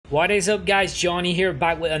What is up guys, Johnny here,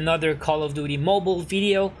 back with another Call of Duty mobile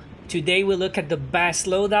video. Today we look at the best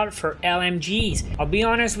loadout for LMGs. I'll be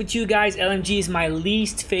honest with you guys, LMG is my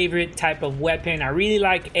least favorite type of weapon. I really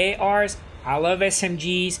like ARs, I love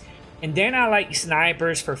SMGs, and then I like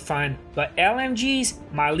snipers for fun. But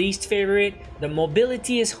LMGs, my least favorite. The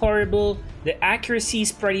mobility is horrible, the accuracy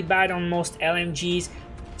is pretty bad on most LMGs.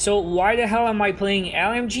 So why the hell am I playing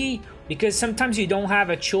LMG? Because sometimes you don't have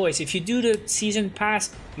a choice. If you do the season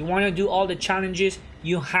pass, you want to do all the challenges,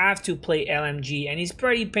 you have to play LMG, and it's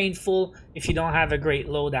pretty painful if you don't have a great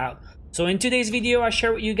loadout. So in today's video, I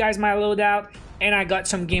share with you guys my loadout, and I got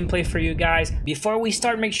some gameplay for you guys. Before we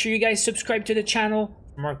start, make sure you guys subscribe to the channel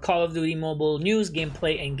for more Call of Duty mobile news,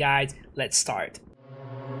 gameplay, and guides. Let's start.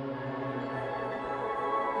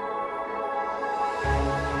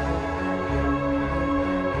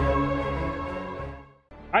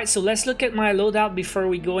 Alright, so let's look at my loadout before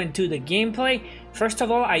we go into the gameplay. First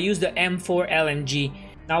of all, I use the M4 LMG.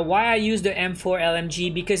 Now, why I use the M4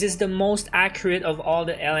 LMG? Because it's the most accurate of all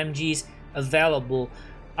the LMGs available.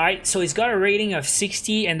 Alright, so it's got a rating of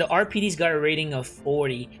 60 and the RPD's got a rating of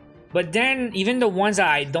 40. But then, even the ones that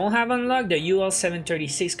I don't have unlocked, the UL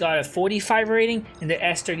 736 got a 45 rating and the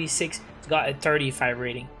S36 got a 35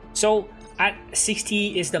 rating. So, at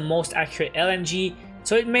 60 is the most accurate LMG.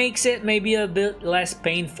 So it makes it maybe a bit less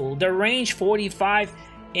painful. The range 45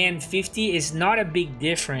 and 50 is not a big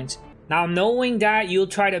difference. Now, knowing that, you'll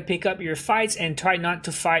try to pick up your fights and try not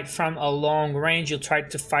to fight from a long range. You'll try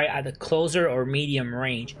to fight at a closer or medium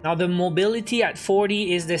range. Now, the mobility at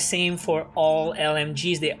 40 is the same for all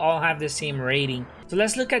LMGs. They all have the same rating. So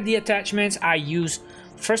let's look at the attachments I use.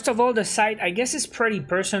 First of all, the sight, I guess, is pretty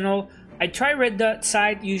personal. I try red dot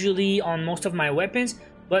sight usually on most of my weapons,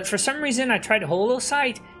 but for some reason I tried holo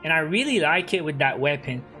sight and I really like it with that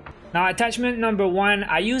weapon. Now, attachment number one,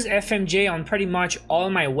 I use FMJ on pretty much all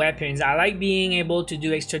my weapons. I like being able to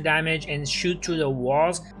do extra damage and shoot through the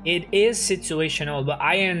walls. It is situational, but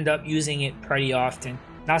I end up using it pretty often.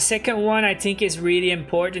 Now, second one I think is really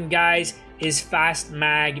important, guys, is fast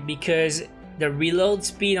mag, because the reload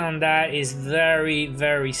speed on that is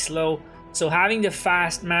very slow. So having the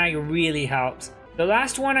fast mag really helps. The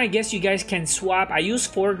last one, I guess you guys can swap. I use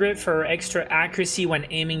foregrip for extra accuracy when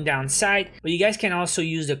aiming down sight, but you guys can also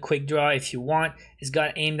use the quick draw if you want. It's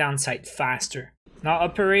got aim down sight faster. Now,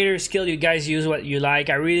 operator skill, you guys use what you like.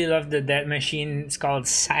 I really love the death machine. It's called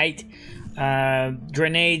sight.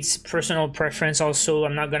 Grenades, personal preference also.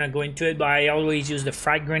 I'm not gonna go into it, but I always use the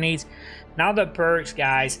frag grenades. Now the perks,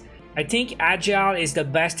 guys. I think agile is the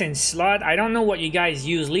best in slot. I don't know what you guys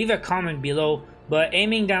use. Leave a comment below. But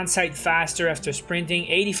aiming down sight faster after sprinting,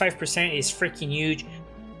 85% is freaking huge.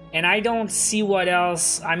 And I don't see what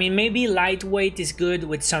else. I mean, maybe lightweight is good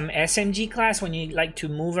with some SMG class when you like to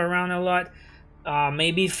move around a lot.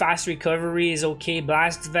 Maybe fast recovery is okay.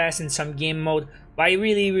 Blast vest in some game mode. But I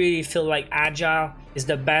really feel like agile is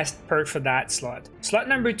the best perk for that slot. Slot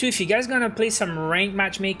number two, if you guys gonna play some ranked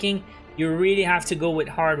matchmaking, you really have to go with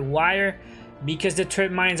hard wire, because the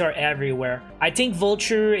trip mines are everywhere. I think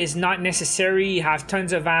Vulture is not necessary. You have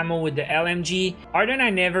tons of ammo with the LMG. Ardent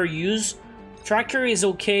I never use. Tracker is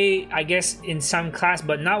okay, I guess, in some class,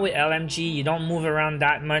 but not with LMG. You don't move around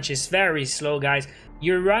that much. It's very slow, guys.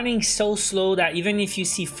 You're running so slow that even if you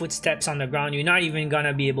see footsteps on the ground, you're not even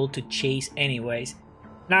gonna be able to chase anyways.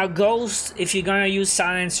 Now, Ghost, if you're gonna use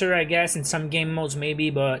Silencer, I guess, in some game modes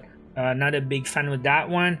maybe, but not a big fan with that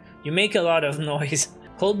one. You make a lot of noise.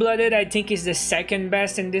 Cold-blooded, I think, is the second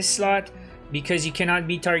best in this slot because you cannot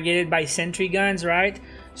be targeted by sentry guns, right?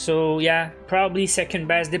 So yeah, probably second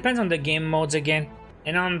best. Depends on the game modes again.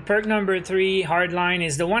 And on perk number three, Hardline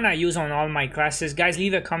is the one I use on all my classes. Guys,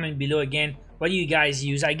 leave a comment below again. What do you guys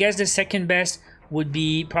use? I guess the second best would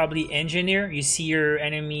be probably Engineer. You see your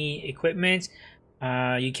enemy equipment.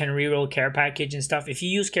 You can reroll care package and stuff. If you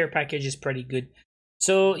use care package, it's pretty good.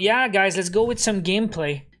 So yeah, guys, let's go with some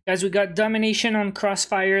gameplay. Guys, we got domination on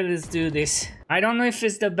Crossfire. Let's do this. I don't know if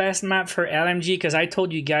it's the best map for LMG because I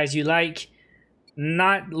told you guys you like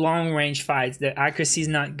not long range fights. The accuracy is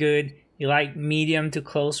not good. You like medium to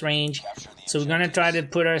close range. So we're gonna try to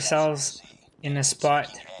put ourselves in a spot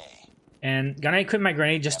and gonna equip my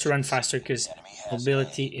grenade just to run faster because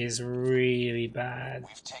mobility is really bad.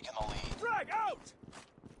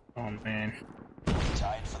 Oh man.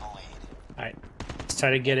 Alright, let's try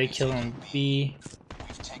to get a kill on B.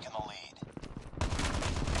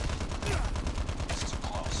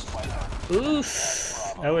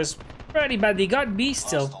 Oof, that was pretty bad. They got B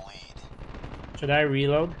still. Should I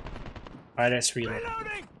reload? Alright, let's reload.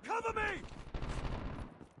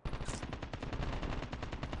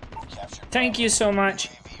 Thank you so much.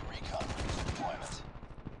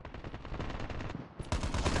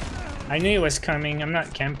 I knew it was coming. I'm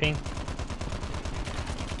not camping.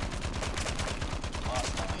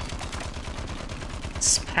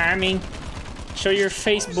 Spamming. Show your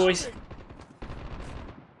face, boys.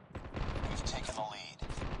 We've taken the lead.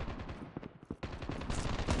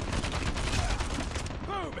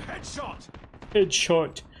 Boom! Headshot.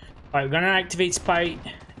 Headshot. Alright, we're gonna activate spy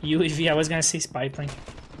UAV. I was gonna say spy plane.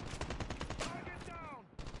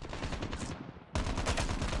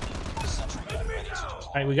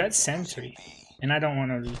 Alright, we got sentry. And I don't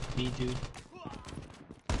want to lose B, dude.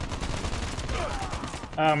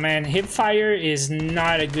 Oh man, hip fire is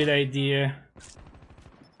not a good idea.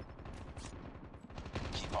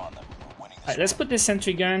 Alright, let's put the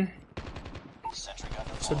sentry gun.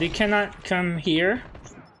 So they cannot come here.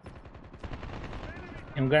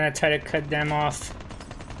 I'm gonna try to cut them off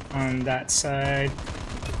on that side.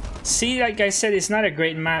 See, like I said, it's not a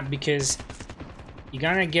great map because you're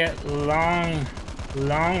gonna get long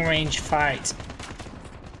range fights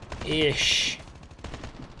ish.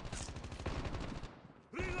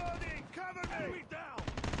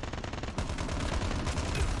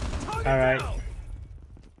 All right.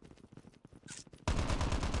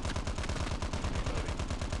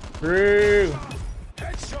 Brew.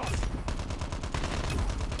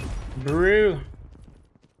 Brew.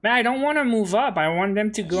 Man, I don't want to move up. I want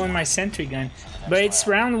them to go on my sentry gun. But it's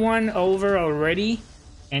round 1 over already.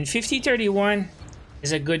 And 50-31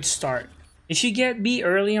 is a good start. If you get B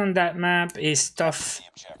early on that map, it's tough.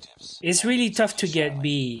 It's really tough to get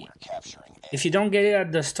B. If you don't get it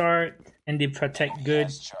at the start and they protect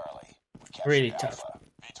good, really tough.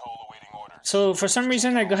 So for some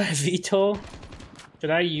reason I got a VTOL. Should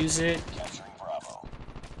I use it?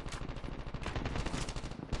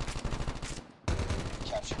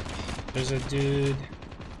 There's a dude.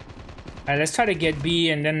 Alright, let's try to get B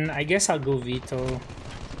and then I guess I'll go VTOL.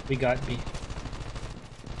 We got B.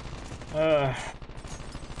 Now,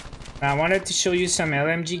 I wanted to show you some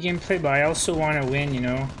LMG gameplay, but I also want to win, you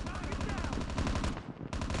know.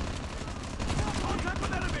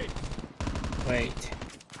 Wait.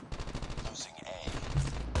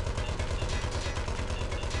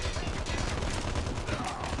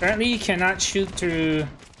 Apparently you cannot shoot through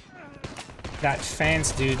that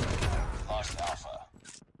fence, dude. Lost Alpha.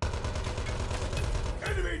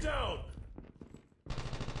 Enemy down.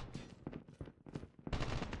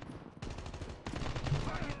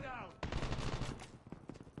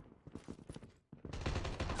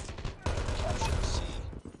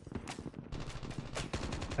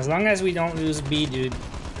 As long as we don't lose B, dude.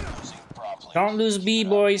 Don't lose B,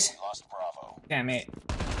 boys. Damn it.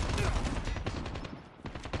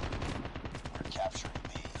 We're capturing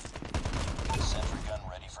B. Sentry gun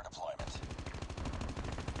ready for deployment.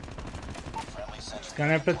 Friendly sentry.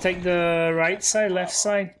 Gonna protect the right side, left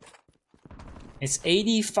side. It's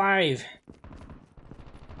 85.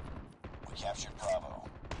 We captured Bravo.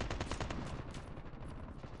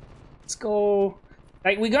 Let's go.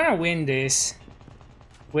 Like, we're gonna win this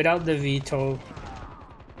without the VTOL.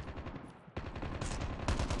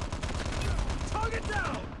 Target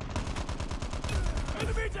down.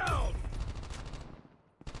 Enemy down.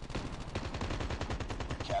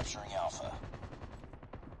 Capturing Alpha.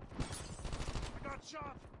 I got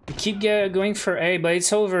shot. We keep going for A, but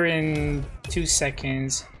it's over in 2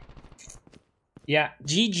 seconds. Yeah,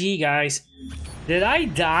 GG, guys. Did I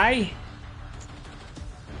die?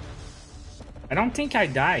 I don't think I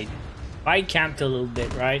died. I camped a little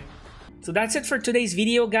bit, right? So that's it for today's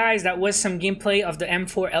video, guys. That was some gameplay of the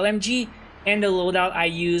M4 LMG and the loadout I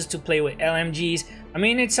used to play with LMGs. I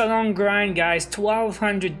mean, it's a long grind, guys.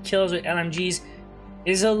 1,200 kills with LMGs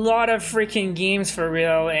is a lot of freaking games for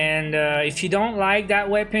real. And if you don't like that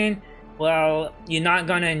weapon, well, you're not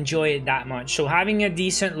gonna enjoy it that much. So having a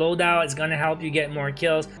decent loadout is gonna help you get more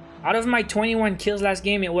kills. Out of my 21 kills last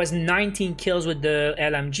game, it was 19 kills with the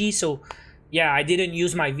LMG. So yeah, I didn't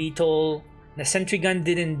use my VTOL. The sentry gun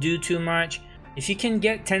didn't do too much. If you can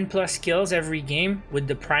get 10 plus kills every game with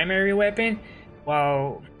the primary weapon,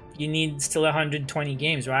 well, you need still 120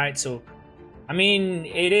 games, right? So, I mean,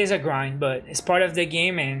 it is a grind, but it's part of the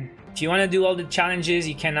game. And if you want to do all the challenges,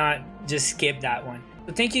 you cannot just skip that one.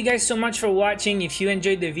 So thank you guys so much for watching. If you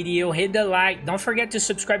enjoyed the video, hit the like. Don't forget to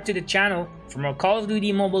subscribe to the channel for more Call of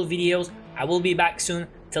Duty mobile videos. I will be back soon.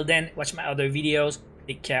 Till then, watch my other videos.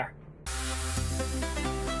 Take care.